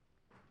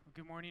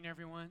Well, good morning,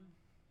 everyone.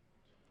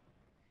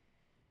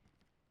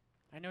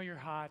 I know you're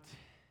hot,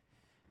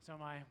 so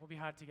am I. We'll be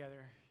hot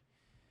together.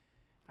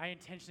 I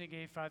intentionally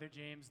gave Father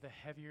James the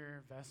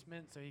heavier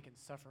vestment so he can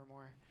suffer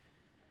more.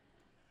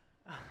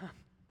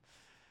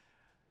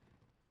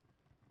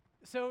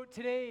 So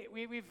today,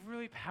 we have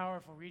really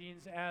powerful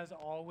readings as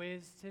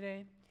always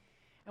today.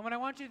 And what I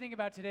want you to think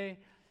about today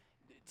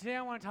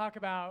I want to talk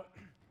about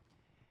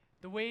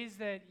the ways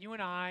that you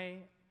and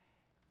I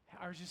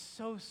are just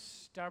so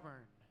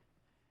stubborn.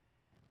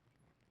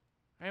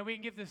 Right? We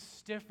can give this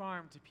stiff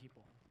arm to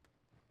people.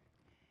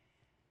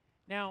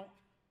 Now,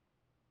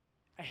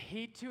 I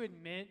hate to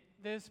admit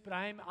this, but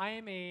I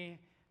am a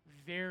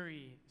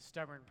very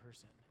stubborn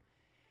person.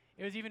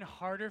 It was even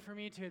harder for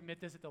me to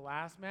admit this at the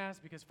last Mass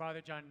because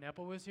Father John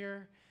Nepple was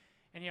here,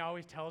 and he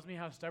always tells me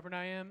how stubborn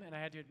I am, and I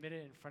had to admit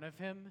it in front of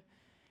him,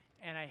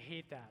 and I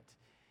hate that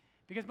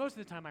because most of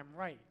the time I'm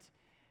right.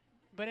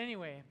 But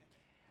anyway,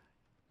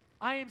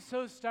 I am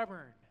so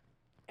stubborn,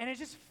 and it's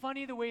just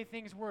funny the way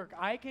things work.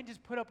 I can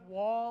just put up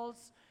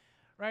walls,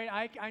 right?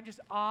 I'm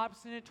just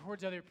obstinate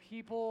towards other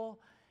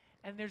people,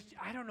 and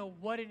I don't know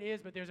what it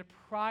is, but there's a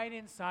pride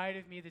inside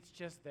of me that's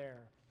just there.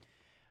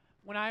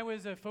 When I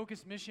was a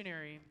Focus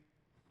missionary,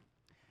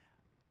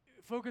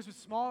 Focus was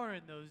smaller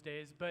in those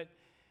days, but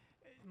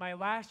my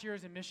last year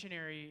as a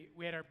missionary,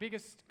 we had our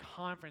biggest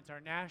conference, our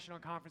national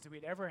conference that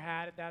we'd ever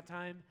had at that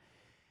time,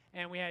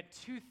 and we had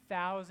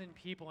 2,000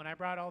 people, and I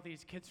brought all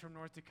these kids from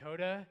North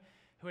Dakota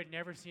who had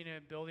never seen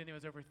a building that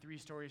was over 3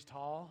 stories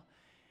tall,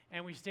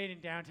 and we stayed in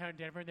downtown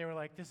Denver, and they were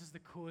like, "This is the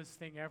coolest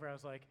thing ever." I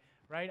was like,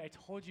 "Right? I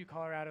told you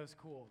Colorado's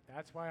cool.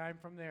 That's why I'm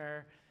from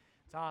there.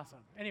 It's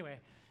awesome." Anyway,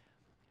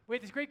 we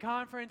had this great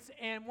conference,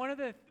 and one of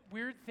the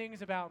weird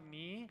things about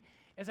me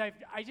is I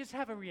just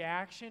have a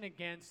reaction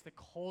against the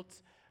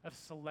cult of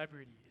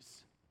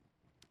celebrities.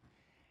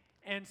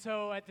 And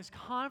so at this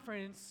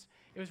conference,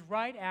 it was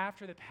right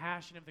after the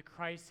Passion of the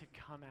Christ had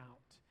come out.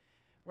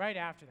 Right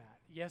after that.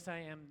 Yes, I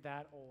am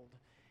that old.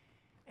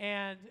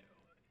 And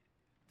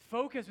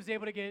Focus was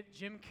able to get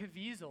Jim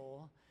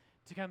Caviezel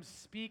to come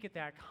speak at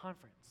that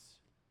conference.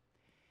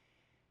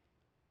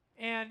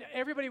 And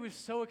everybody was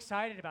so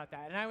excited about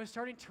that. And I was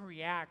starting to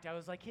react. I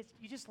was like,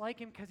 you just like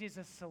him because he's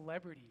a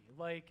celebrity.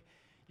 Like,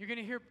 you're going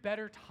to hear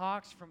better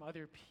talks from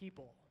other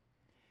people.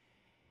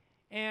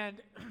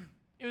 And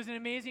it was an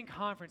amazing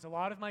conference. A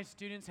lot of my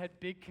students had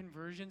big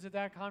conversions at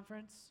that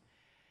conference.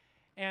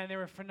 And there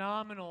were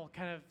phenomenal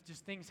kind of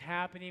just things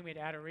happening. We had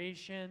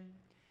adoration.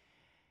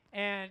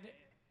 And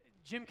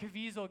Jim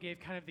Caviezel gave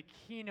kind of the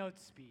keynote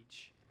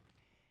speech.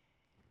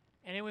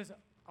 And it was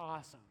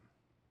awesome.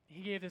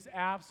 He gave this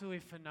absolutely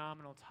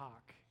phenomenal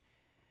talk.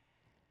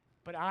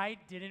 But I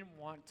didn't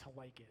want to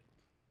like it.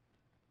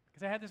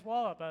 Because I had this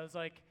wall up. I was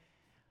like,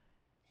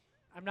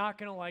 I'm not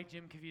going to like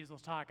Jim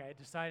Caviezel's talk. I had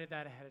decided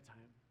that ahead of time.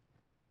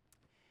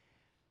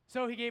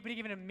 So he gave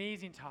an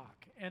amazing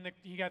talk. And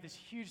he got this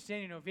huge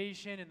standing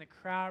ovation, and the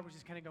crowd was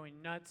just kind of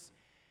going nuts.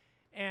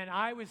 And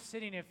I was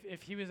sitting,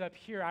 if he was up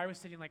here, I was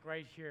sitting like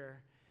right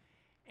here.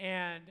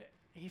 And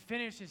he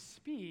finished his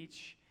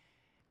speech,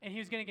 and he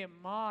was going to get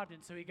mobbed,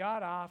 and so he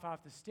got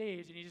off the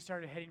stage, and he just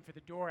started heading for the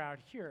door out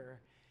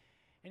here.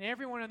 And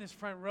everyone on this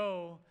front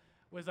row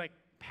was like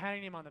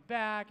patting him on the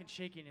back and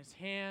shaking his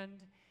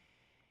hand.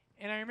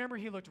 And I remember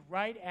he looked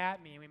right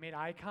at me, and we made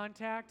eye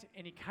contact,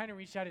 and he kind of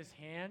reached out his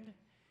hand,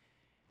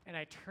 and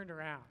I turned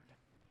around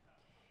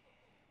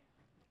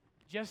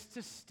just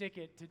to stick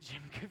it to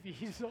Jim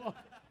Caviezel.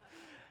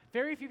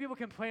 Very few people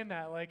can claim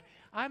that. Like,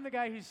 I'm the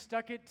guy who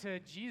stuck it to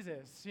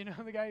Jesus,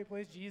 the guy who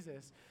plays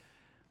Jesus.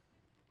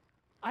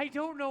 I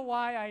don't know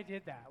why I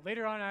did that.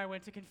 Later on, I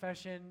went to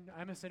confession.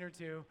 I'm a sinner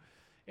too.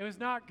 It was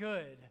not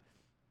good.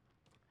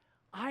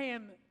 I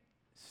am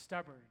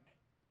stubborn.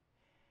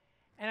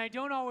 And I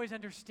don't always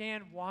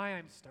understand why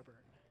I'm stubborn.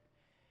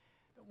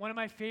 One of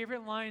my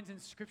favorite lines in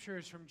Scripture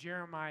is from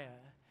Jeremiah.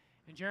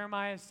 In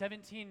Jeremiah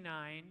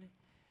 17:9,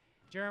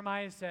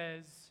 Jeremiah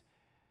says,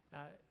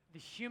 the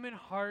human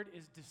heart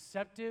is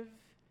deceptive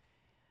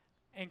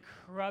and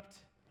corrupt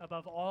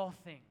above all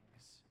things.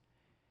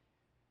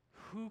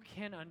 Who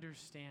can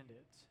understand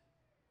it?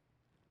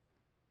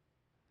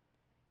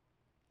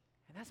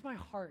 And that's my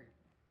heart.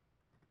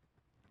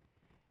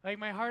 Like,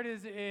 my heart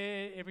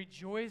it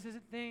rejoices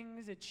at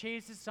things. It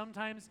chases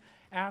sometimes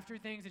after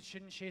things it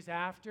shouldn't chase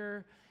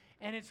after.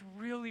 And it's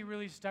really,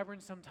 really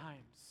stubborn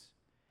sometimes.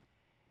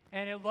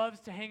 And it loves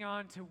to hang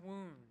on to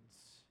wounds.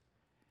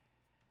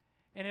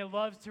 And it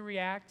loves to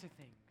react to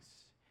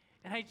things.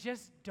 And I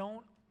just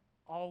don't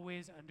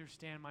always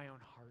understand my own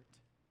heart.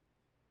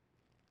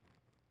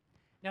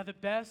 Now, the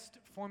best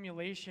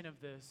formulation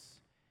of this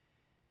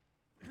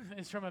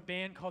is from a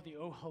band called the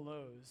Oh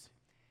Hellos.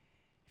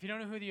 If you don't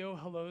know who the Oh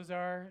Hellos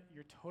are,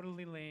 you're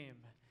totally lame.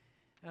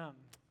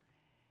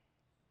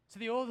 So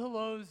the Oh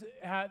Hellos,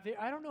 I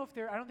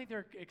don't think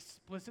they're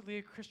explicitly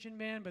a Christian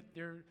band, but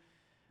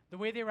the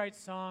way they write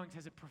songs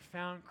has a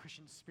profound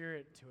Christian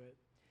spirit to it.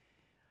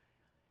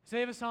 So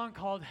they have a song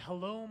called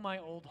Hello, My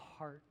Old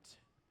Heart.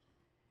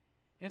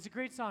 And it's a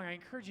great song. I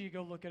encourage you to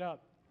go look it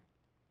up.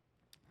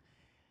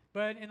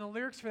 But in the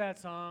lyrics for that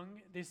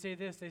song, they say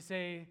this. They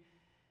say,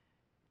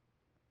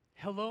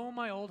 "Hello,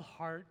 my old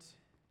heart.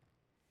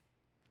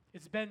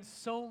 It's been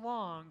so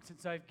long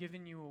since I've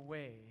given you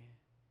away.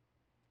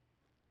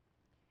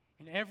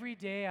 And every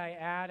day I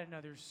add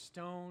another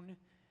stone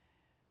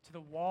to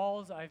the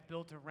walls I've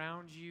built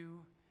around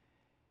you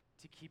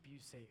to keep you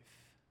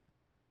safe."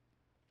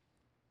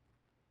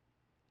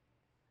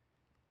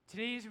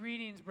 Today's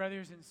readings,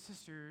 brothers and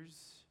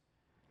sisters,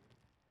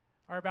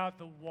 are about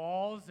the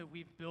walls that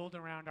we build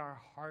around our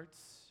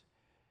hearts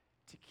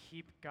to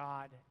keep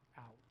God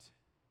out.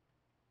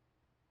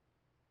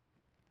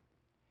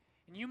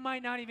 And you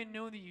might not even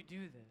know that you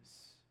do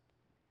this.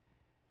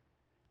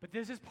 But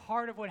this is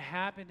part of what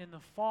happened in the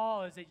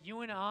fall, is that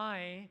you and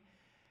I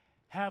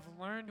have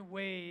learned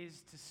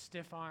ways to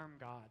stiff-arm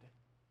God.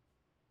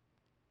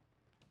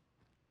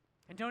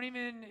 And don't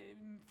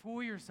even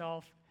fool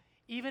yourself.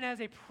 Even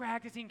as a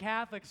practicing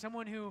Catholic,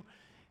 someone who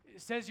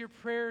says your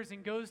prayers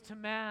and goes to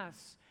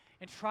Mass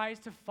and tries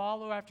to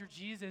follow after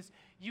Jesus,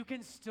 you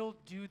can still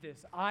do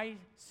this. I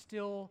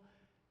still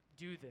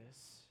do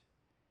this.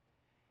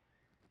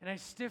 And I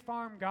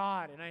stiff-arm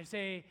God, and I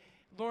say,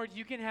 "Lord,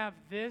 you can have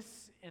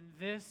this and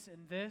this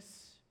and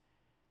this,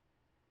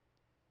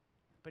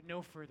 but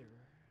no further."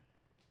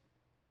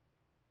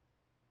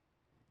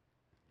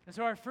 And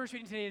so our first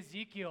reading today is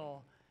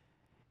Ezekiel.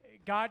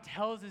 God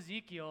tells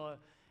Ezekiel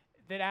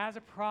that as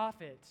a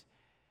prophet,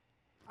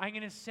 I'm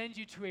going to send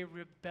you to a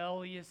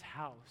rebellious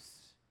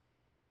house.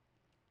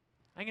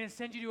 I'm going to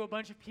send you to a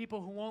bunch of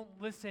people who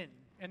won't listen,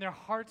 and their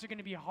hearts are going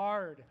to be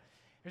hard.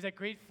 There's that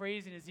great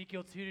phrase in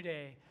Ezekiel 2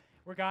 today,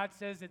 where God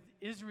says that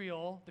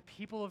Israel, the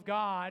people of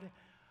God,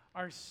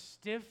 are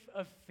stiff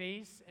of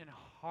face and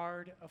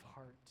hard of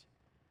heart.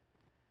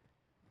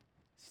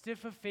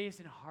 Stiff of face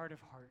and hard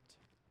of heart.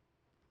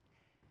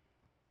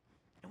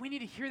 And we need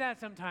to hear that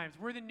sometimes.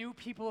 We're the new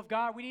people of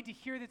God. We need to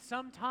hear that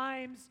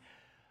sometimes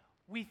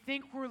we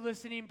think we're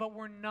listening, but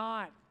we're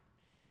not.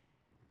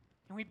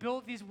 And we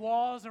build these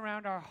walls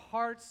around our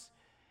hearts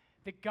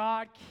that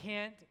God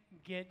can't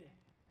get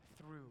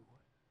through.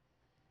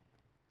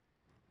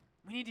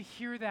 We need to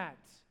hear that.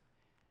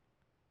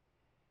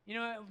 You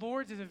know,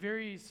 Lourdes is a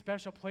very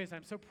special place.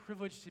 I'm so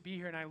privileged to be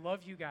here, and I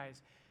love you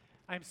guys.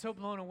 I'm so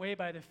blown away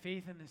by the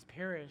faith in this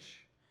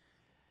parish.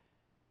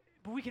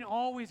 But we can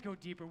always go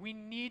deeper. We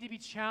need to be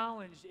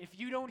challenged. If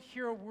you don't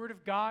hear a word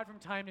of God from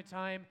time to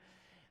time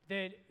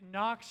that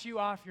knocks you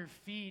off your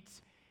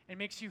feet and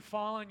makes you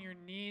fall on your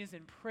knees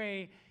and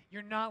pray,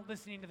 you're not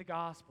listening to the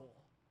gospel.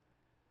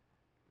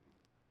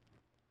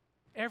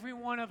 Every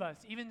one of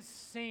us, even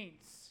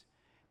saints,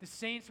 the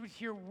saints would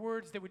hear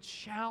words that would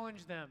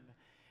challenge them.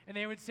 And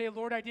they would say,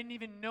 "Lord, I didn't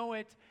even know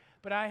it,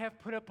 but I have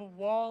put up a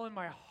wall in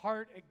my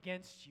heart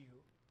against you."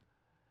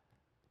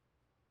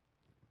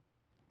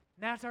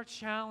 And that's our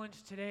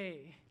challenge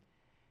today.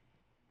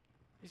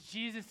 Is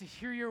Jesus, to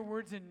hear your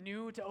words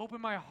anew, to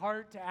open my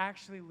heart to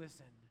actually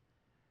listen.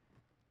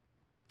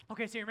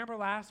 Okay, so you remember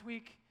last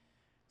week?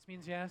 This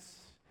means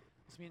yes.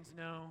 This means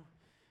no,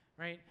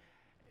 right?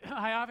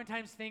 I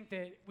oftentimes think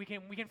that we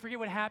can forget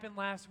what happened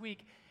last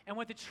week. And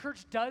what the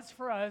church does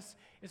for us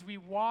is we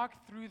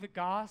walk through the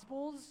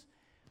Gospels,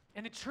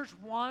 and the church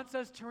wants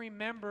us to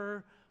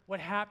remember what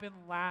happened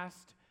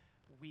last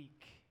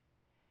week.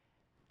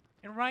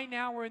 And right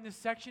now we're in this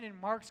section in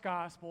Mark's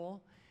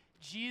Gospel.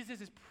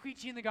 Jesus is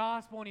preaching the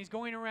gospel, and he's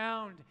going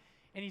around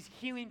and he's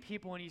healing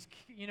people, and he's,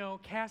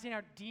 casting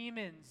out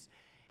demons,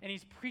 and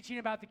he's preaching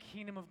about the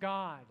kingdom of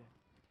God.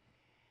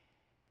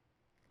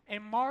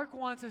 And Mark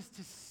wants us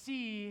to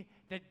see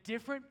that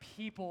different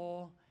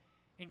people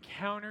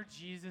encounter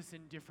Jesus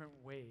in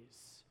different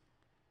ways.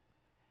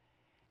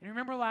 And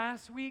remember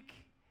last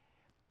week,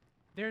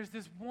 there's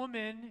this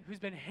woman who's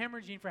been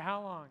hemorrhaging for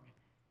how long?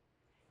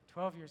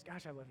 12 years.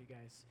 Gosh, I love you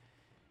guys.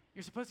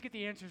 You're supposed to get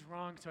the answers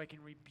wrong so I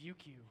can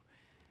rebuke you.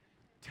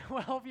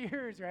 12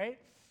 years, right?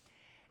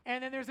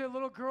 And then there's a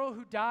little girl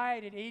who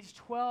died at age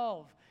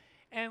 12.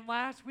 And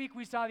last week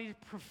we saw these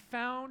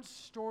profound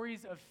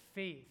stories of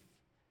faith.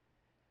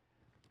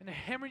 And the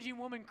hemorrhaging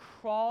woman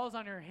crawls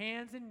on her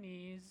hands and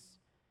knees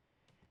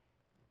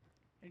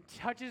and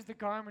touches the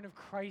garment of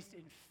Christ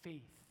in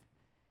faith.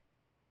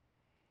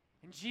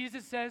 And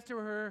Jesus says to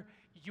her,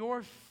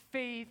 "Your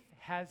faith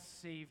has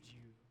saved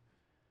you.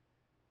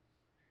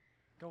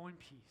 Go in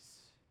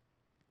peace."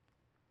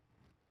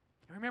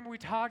 And remember, we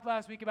talked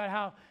last week about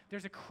how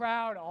there's a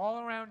crowd all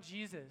around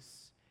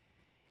Jesus,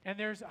 and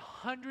there's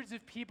hundreds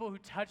of people who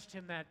touched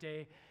him that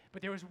day,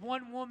 but there was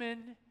one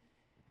woman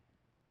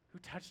who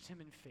touched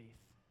him in faith.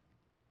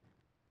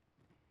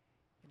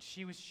 And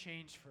she was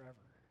changed forever.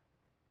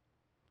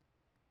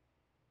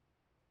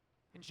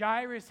 And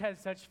Jairus has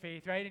such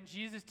faith, right? And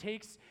Jesus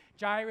takes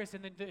Jairus,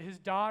 and his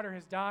daughter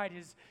has died.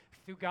 His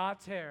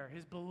Thugater,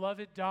 his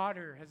beloved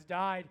daughter, has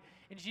died.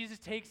 And Jesus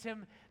takes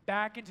him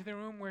back into the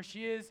room where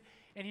she is,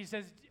 and he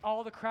says,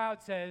 all the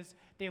crowd says,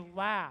 they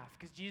laugh,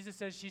 because Jesus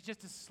says she's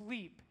just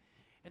asleep.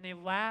 And they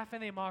laugh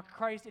and they mock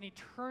Christ, and he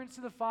turns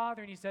to the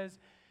Father and he says,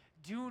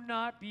 "Do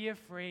not be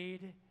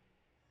afraid,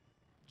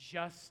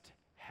 just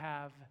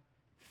have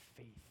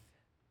faith."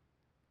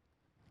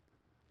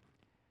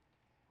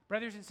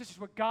 Brothers and sisters,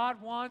 what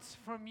God wants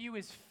from you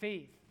is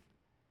faith.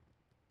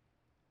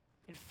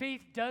 And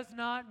faith does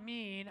not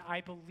mean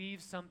I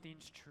believe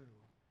something's true.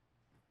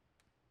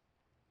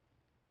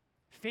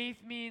 Faith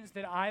means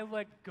that I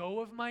let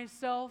go of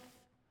myself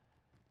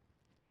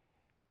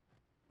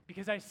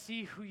because I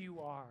see who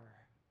you are.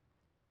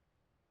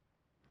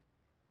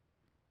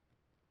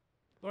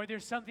 Lord,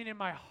 there's something in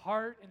my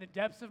heart, in the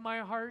depths of my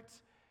heart,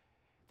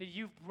 that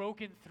you've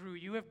broken through.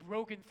 You have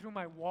broken through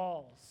my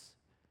walls.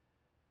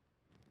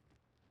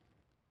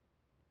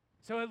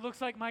 So it looks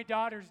like my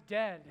daughter's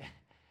dead.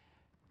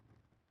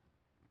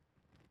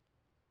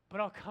 But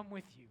I'll come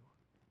with you.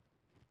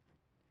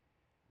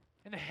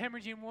 And the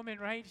hemorrhaging woman,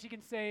 right? She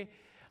can say,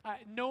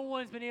 no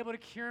one's been able to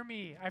cure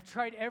me. I've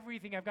tried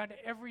everything. I've gone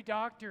to every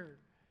doctor.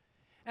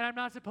 And I'm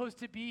not supposed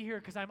to be here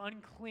because I'm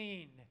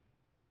unclean.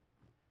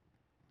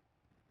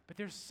 But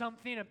there's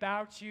something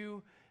about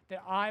you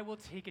that I will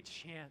take a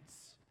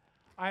chance.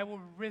 I will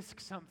risk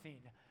something.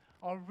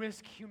 I'll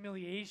risk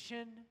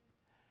humiliation.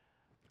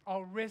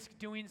 I'll risk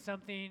doing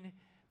something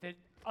that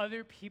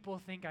other people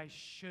think I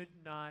should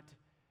not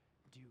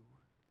do.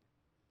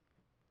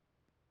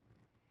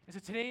 And so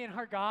today in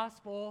our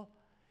gospel,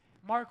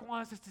 Mark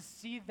wants us to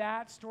see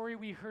that story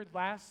we heard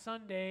last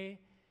Sunday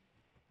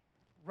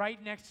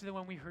right next to the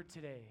one we heard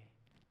today.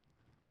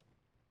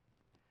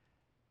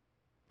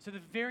 So the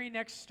very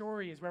next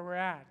story is where we're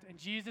at. And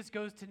Jesus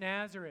goes to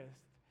Nazareth.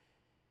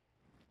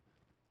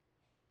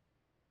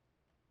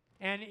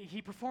 And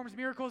he performs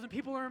miracles and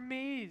people are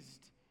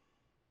amazed.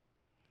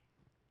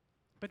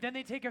 But then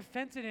they take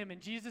offense at him, and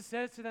Jesus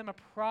says to them, a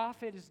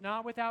prophet is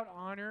not without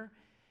honor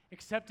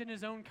except in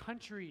his own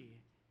country.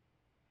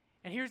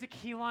 And here's a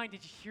key line.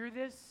 Did you hear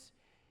this?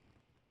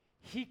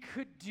 He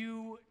could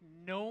do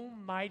no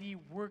mighty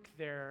work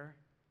there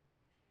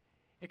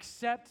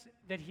except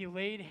that he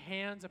laid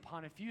hands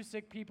upon a few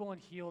sick people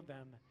and healed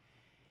them.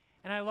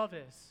 And I love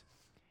this.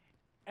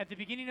 At the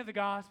beginning of the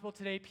gospel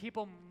today,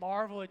 people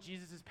marvel at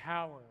Jesus'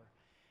 power.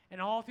 And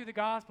all through the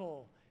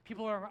gospel,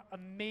 people are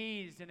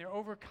amazed and they're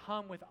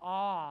overcome with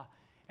awe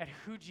at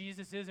who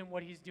Jesus is and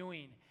what he's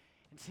doing.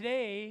 And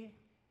today,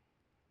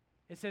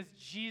 it says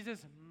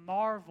Jesus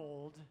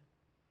marveled.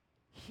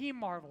 He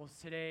marvels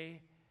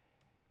today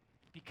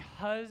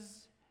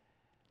because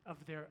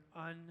of their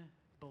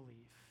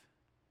unbelief.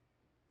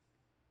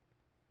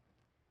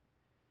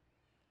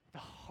 The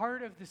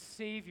heart of the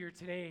Savior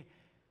today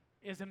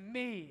is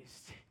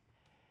amazed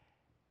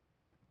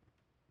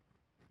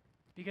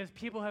because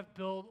people have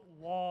built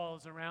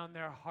walls around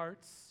their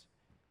hearts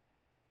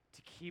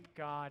to keep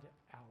God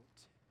out.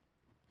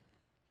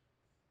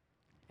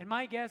 And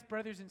my guess,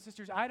 brothers and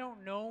sisters, I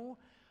don't know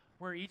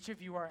where each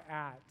of you are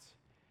at,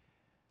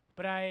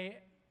 but I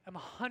am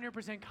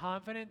 100%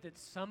 confident that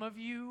some of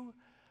you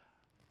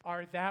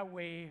are that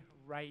way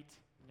right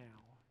now.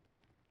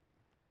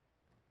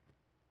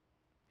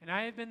 And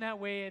I have been that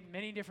way at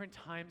many different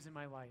times in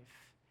my life.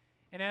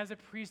 And as a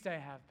priest, I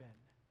have been.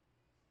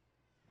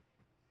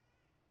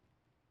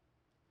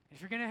 If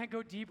you're going to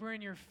go deeper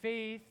in your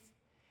faith,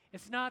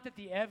 it's not that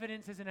the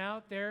evidence isn't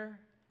out there.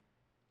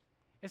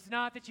 It's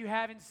not that you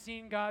haven't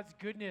seen God's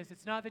goodness.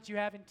 It's not that you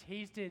haven't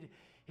tasted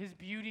his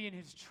beauty and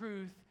his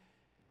truth.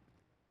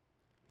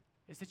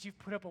 It's that you've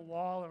put up a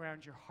wall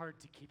around your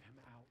heart to keep him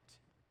out.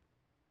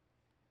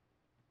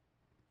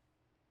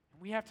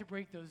 And we have to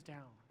break those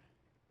down.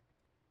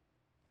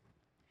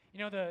 You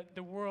know,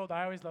 the world,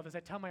 I always love this. I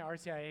tell my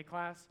RCIA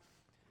class,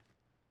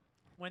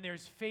 when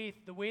there's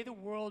faith, the way the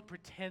world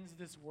pretends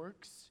this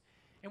works,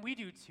 and we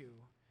do too.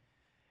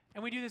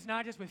 And we do this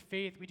not just with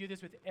faith, we do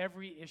this with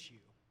every issue.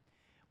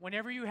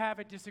 Whenever you have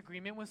a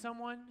disagreement with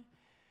someone,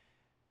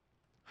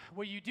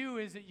 what you do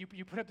is that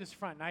you put up this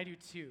front, and I do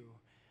too.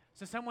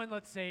 So someone,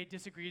 let's say,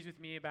 disagrees with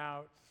me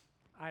about,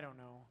 I don't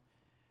know,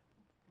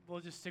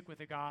 we'll just stick with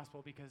the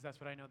gospel because that's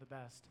what I know the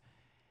best.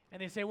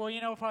 And they say, well, you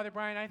know, Father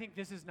Brian, I think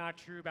this is not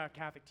true about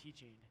Catholic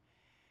teaching.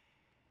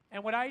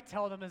 And what I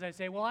tell them is I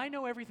say, well, I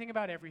know everything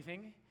about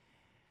everything,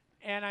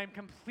 and I'm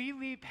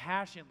completely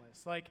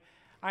passionless. Like,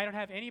 I don't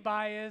have any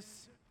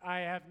bias. I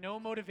have no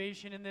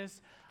motivation in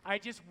this. I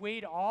just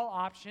weighed all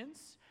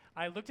options.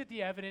 I looked at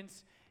the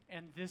evidence,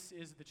 and this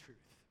is the truth.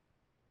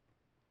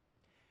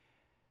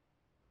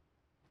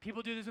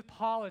 People do this with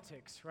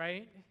politics,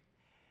 right?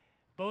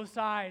 Both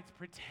sides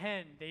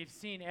pretend they've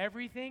seen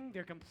everything,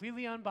 they're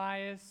completely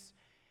unbiased,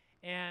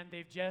 and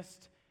they've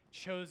just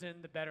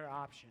chosen the better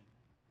option.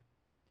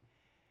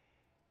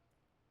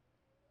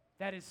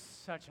 That is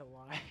such a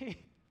lie,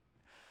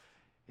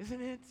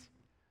 isn't it?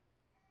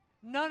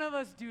 None of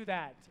us do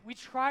that. We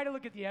try to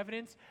look at the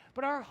evidence,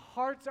 but our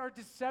hearts are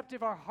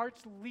deceptive. Our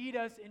hearts lead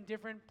us in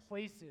different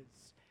places.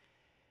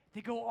 They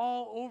go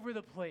all over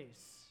the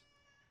place.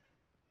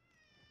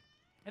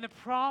 And the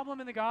problem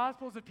in the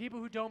Gospels of people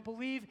who don't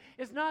believe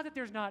is not that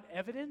there's not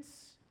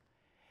evidence.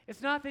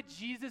 It's not that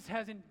Jesus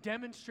hasn't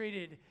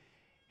demonstrated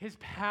his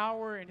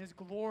power and his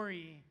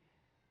glory.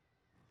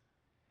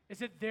 It's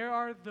that there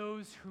are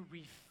those who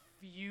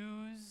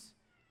refuse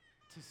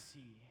to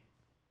see.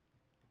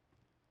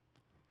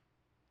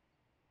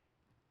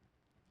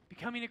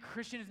 Becoming a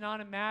Christian is not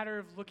a matter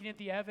of looking at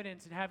the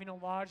evidence and having a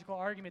logical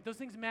argument. Those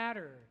things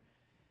matter.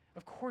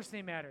 Of course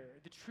they matter.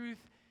 The truth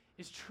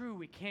is true.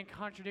 We can't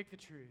contradict the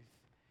truth.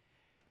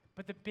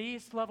 But the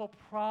base level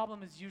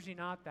problem is usually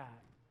not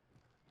that.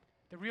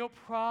 The real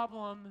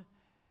problem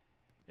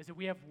is that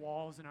we have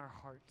walls in our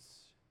hearts.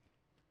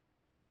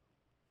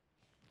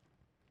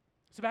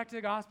 So back to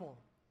the gospel.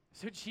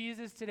 So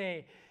Jesus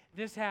today,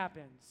 this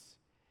happens.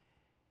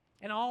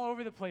 And all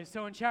over the place.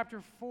 So in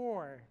chapter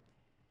 4,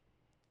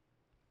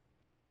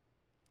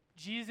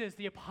 Jesus,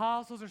 the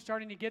apostles are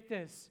starting to get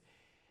this.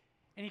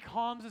 And he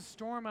calms a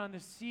storm on the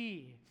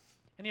sea.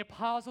 And the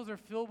apostles are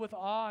filled with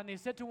awe. And they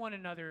said to one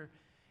another,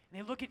 and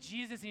they look at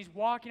Jesus and he's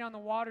walking on the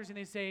waters and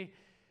they say,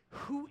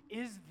 "Who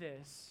is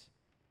this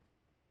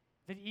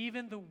that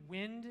even the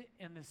wind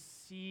and the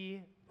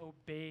sea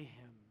obey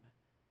him?"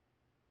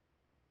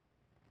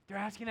 They're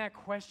asking that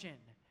question.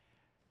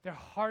 Their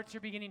hearts are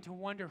beginning to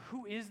wonder,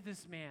 who is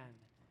this man?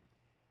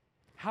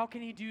 How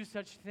can he do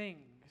such things?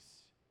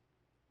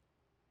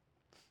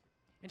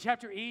 In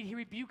chapter 8, he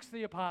rebukes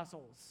the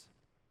apostles.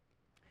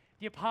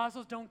 The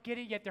apostles don't get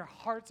it yet. Their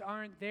hearts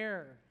aren't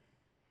there.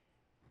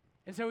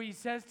 And so he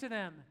says to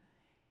them,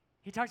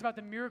 he talks about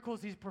the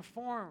miracles he's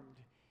performed.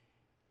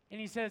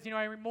 And he says,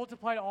 I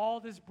multiplied all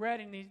this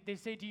bread. And they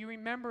say, "Do you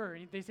remember?"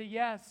 And they say,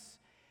 "Yes."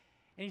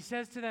 And he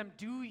says to them,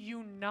 "Do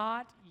you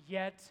not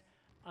yet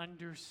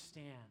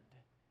understand?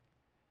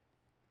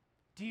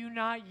 Do you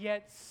not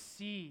yet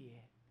see?"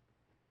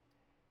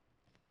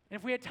 And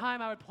if we had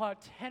time, I would pull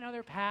out 10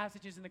 other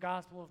passages in the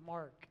Gospel of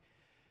Mark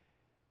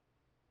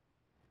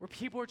where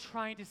people are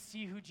trying to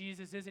see who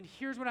Jesus is. And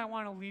here's what I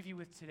want to leave you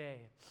with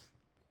today.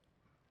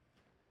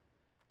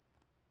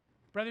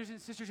 Brothers and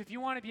sisters, if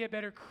you want to be a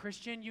better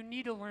Christian, you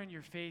need to learn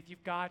your faith.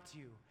 You've got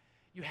to.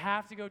 You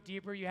have to go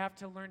deeper. You have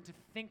to learn to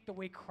think the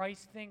way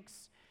Christ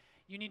thinks.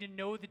 You need to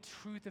know the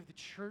truth of the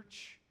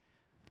church.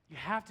 You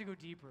have to go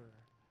deeper.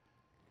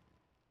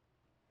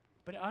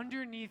 But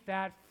underneath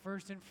that,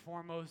 first and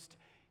foremost,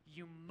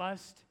 you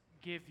must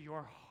give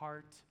your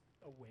heart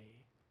away.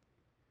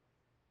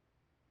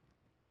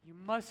 You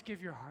must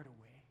give your heart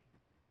away.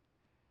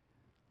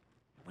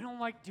 We don't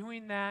like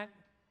doing that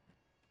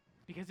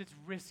because it's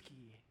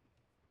risky.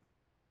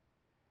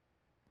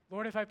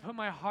 Lord, if I put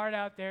my heart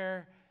out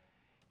there,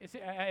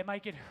 it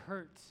might get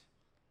hurt.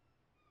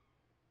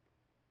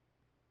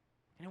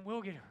 And it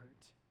will get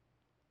hurt.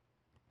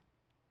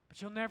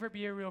 But you'll never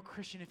be a real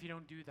Christian if you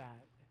don't do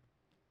that.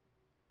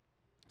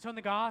 So in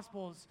the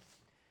Gospels,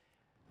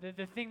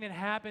 the thing that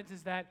happens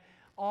is that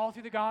all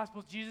through the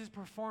Gospels, Jesus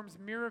performs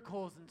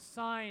miracles and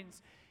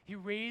signs. He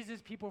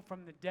raises people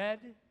from the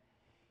dead.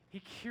 He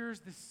cures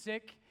the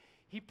sick.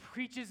 He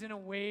preaches in a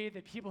way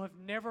that people have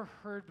never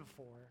heard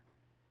before.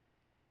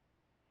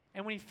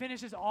 And when he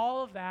finishes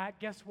all of that,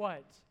 guess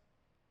what?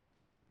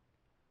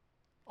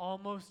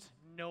 Almost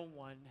no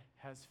one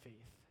has faith.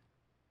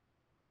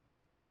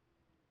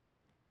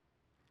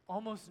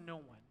 Almost no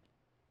one.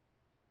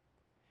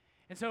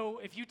 And so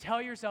if you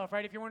tell yourself,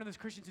 right, if you're one of those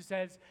Christians who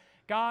says,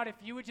 "God, if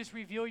you would just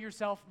reveal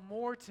yourself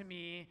more to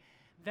me,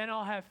 then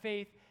I'll have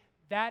faith,"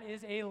 that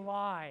is a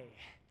lie.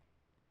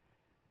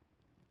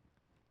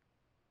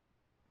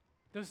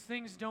 Those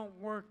things don't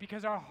work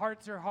because our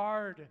hearts are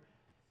hard.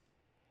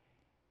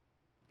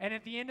 And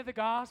at the end of the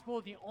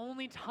gospel, the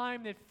only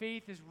time that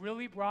faith is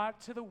really brought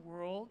to the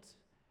world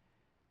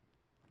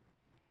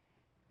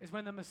is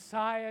when the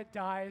Messiah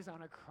dies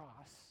on a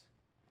cross.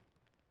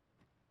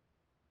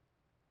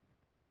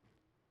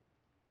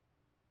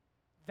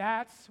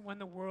 That's when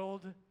the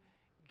world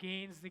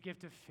gains the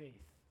gift of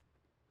faith.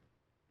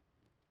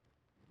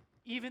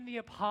 Even the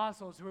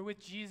apostles who were with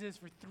Jesus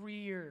for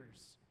 3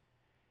 years,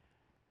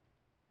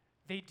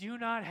 they do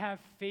not have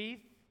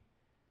faith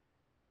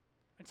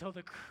until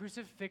the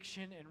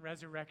crucifixion and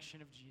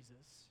resurrection of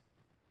Jesus.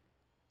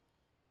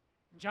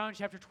 In John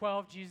chapter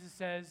 12, Jesus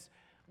says,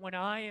 "When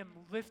I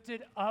am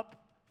lifted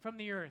up from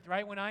the earth,"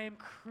 right? When I am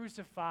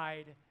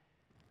crucified,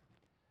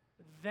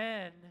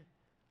 then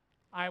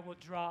I will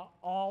draw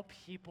all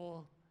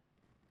people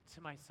to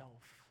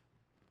myself.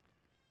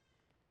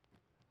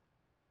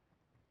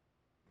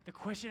 The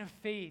question of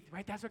faith,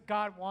 right? That's what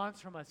God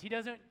wants from us. He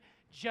doesn't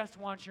just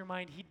want your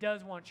mind. He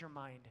does want your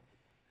mind.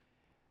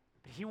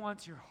 But he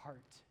wants your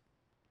heart.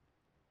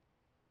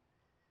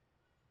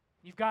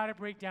 You've got to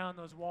break down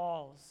those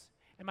walls.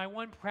 And my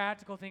one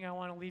practical thing I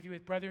want to leave you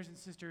with, brothers and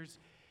sisters,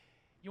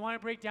 you want to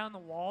break down the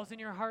walls in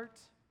your heart?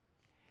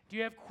 Do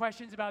you have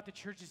questions about the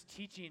church's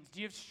teachings? Do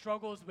you have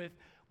struggles with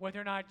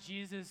whether or not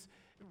Jesus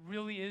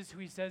really is who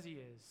he says he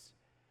is?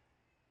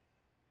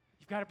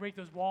 You've got to break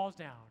those walls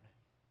down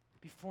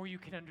before you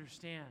can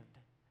understand.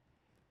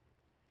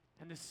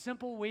 And the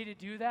simple way to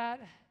do that,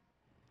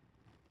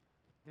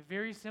 the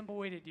very simple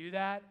way to do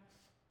that,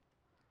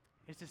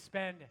 is to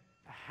spend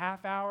a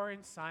half hour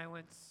in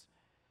silence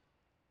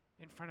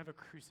in front of a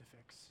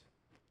crucifix.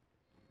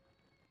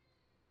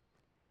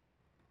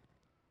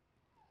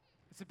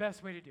 It's the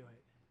best way to do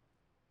it.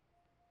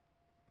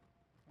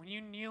 When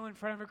you kneel in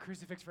front of a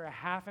crucifix for a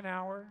half an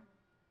hour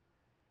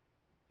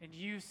and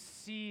you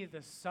see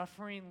the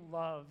suffering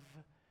love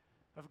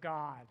of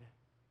God,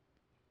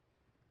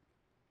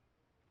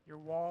 your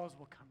walls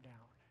will come down.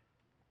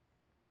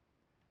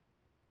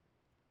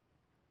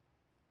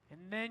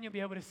 And then you'll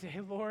be able to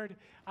say, Lord,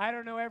 I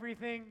don't know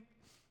everything.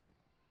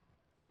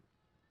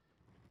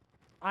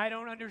 I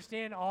don't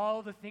understand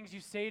all the things you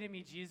say to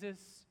me, Jesus.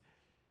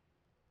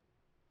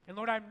 And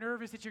Lord, I'm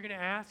nervous that you're going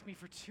to ask me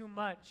for too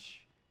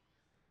much.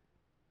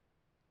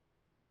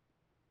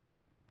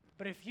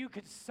 But if you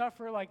could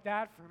suffer like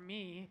that for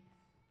me,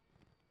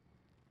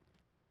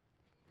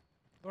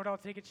 Lord, I'll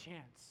take a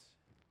chance.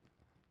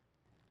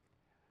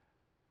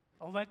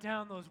 I'll let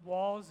down those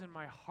walls in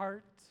my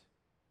heart.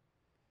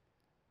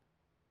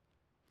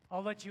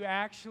 I'll let you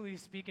actually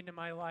speak into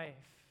my life.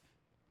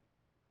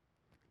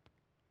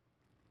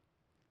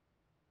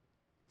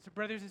 So,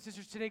 brothers and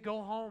sisters, today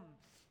go home.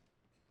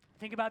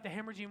 Think about the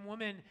hemorrhaging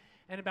woman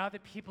and about the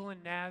people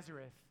in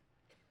Nazareth.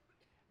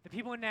 The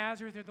people in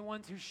Nazareth are the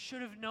ones who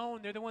should have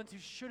known. They're the ones who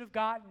should have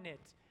gotten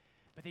it,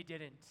 but they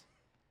didn't.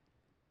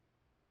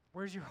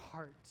 Where's your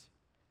heart?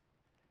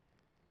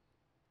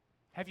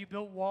 Have you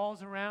built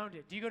walls around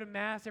it? Do you go to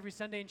Mass every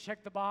Sunday and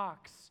check the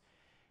box?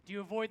 Do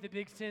you avoid the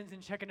big sins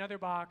and check another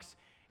box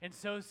and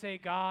so say,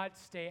 God,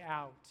 stay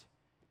out?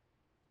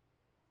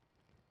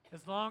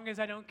 As long as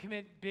I don't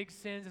commit big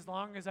sins, as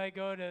long as I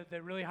go to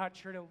the really hot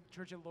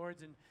Church of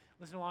Lords and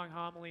listen to long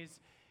homilies,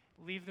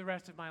 leave the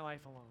rest of my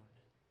life alone.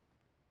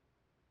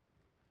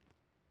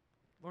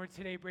 Lord,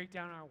 today break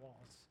down our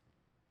walls.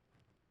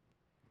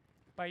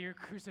 By your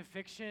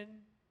crucifixion,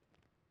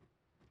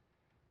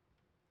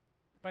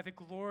 by the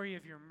glory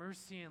of your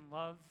mercy and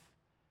love,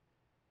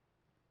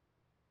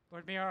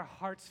 Lord, may our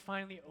hearts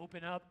finally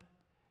open up.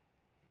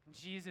 And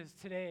Jesus,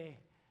 today,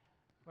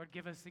 Lord,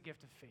 give us the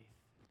gift of faith.